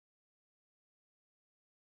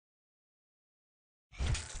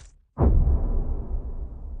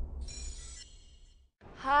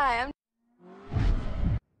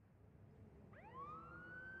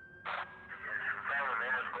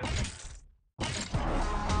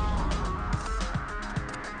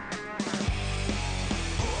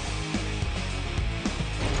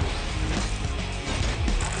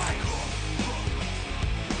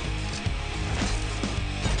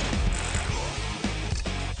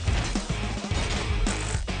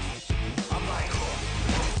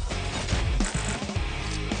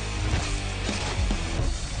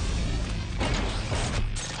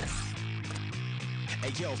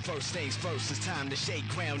first things first, it's time to shake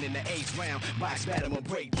ground in the 8th round. Box battle will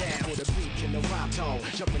break down for the beat in the rhyme tone.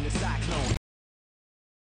 Jump in the cyclone.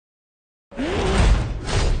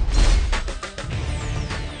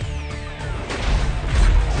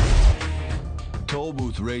 Toll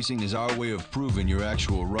booth racing is our way of proving your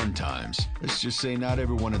actual run times. Let's just say not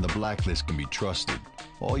everyone in the blacklist can be trusted.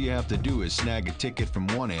 All you have to do is snag a ticket from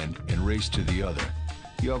one end and race to the other.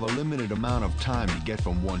 You have a limited amount of time to get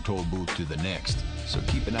from one toll booth to the next, so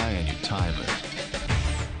keep an eye on your timer.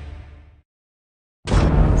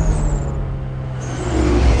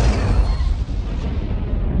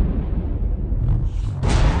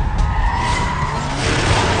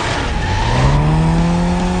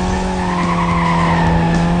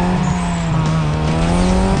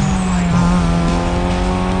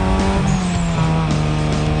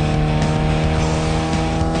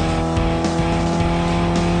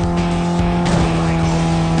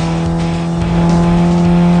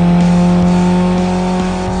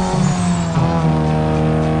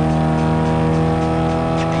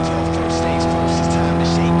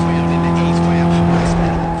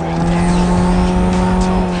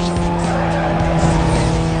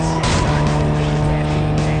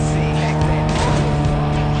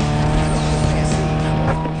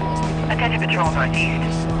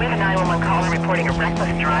 We have a 911 caller reporting a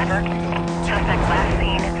reckless driver. Suspect last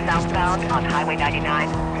seen southbound on Highway 99.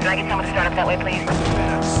 Can I get someone to start up that way, please?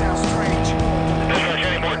 Sounds strange. Dispatch,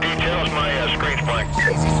 any more details? My screen's blank.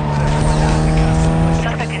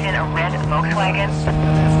 Suspect is in a red Volkswagen.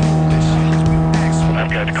 I've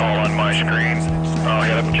got the call on my screen. I'll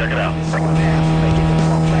head up and check it out.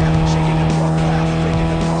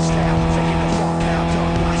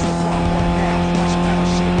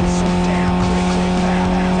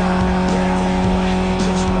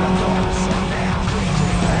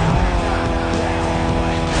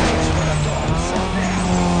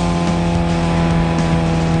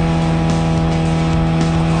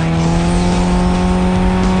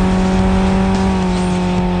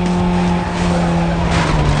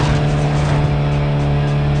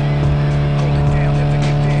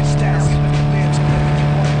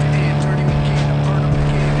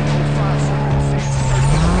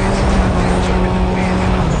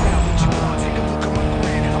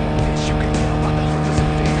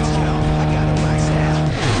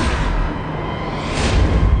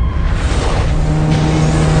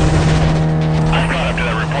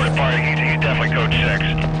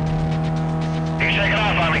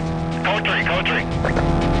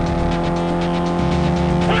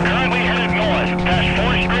 We're currently headed north, past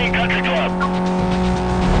Forest Green Country Club.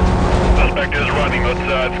 Suspect is running. Let's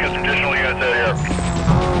get some additional units out here.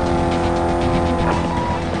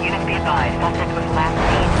 Units be advised, suspect was last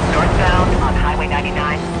seen northbound on Highway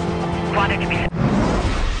 99. Wanted to be...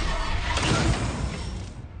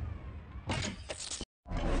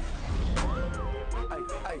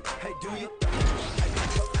 Hey, do you?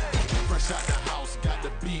 Fresh out the house, got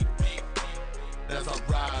the beat. As I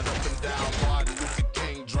ride up and down Martin Luther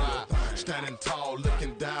King Drive, standing tall, looking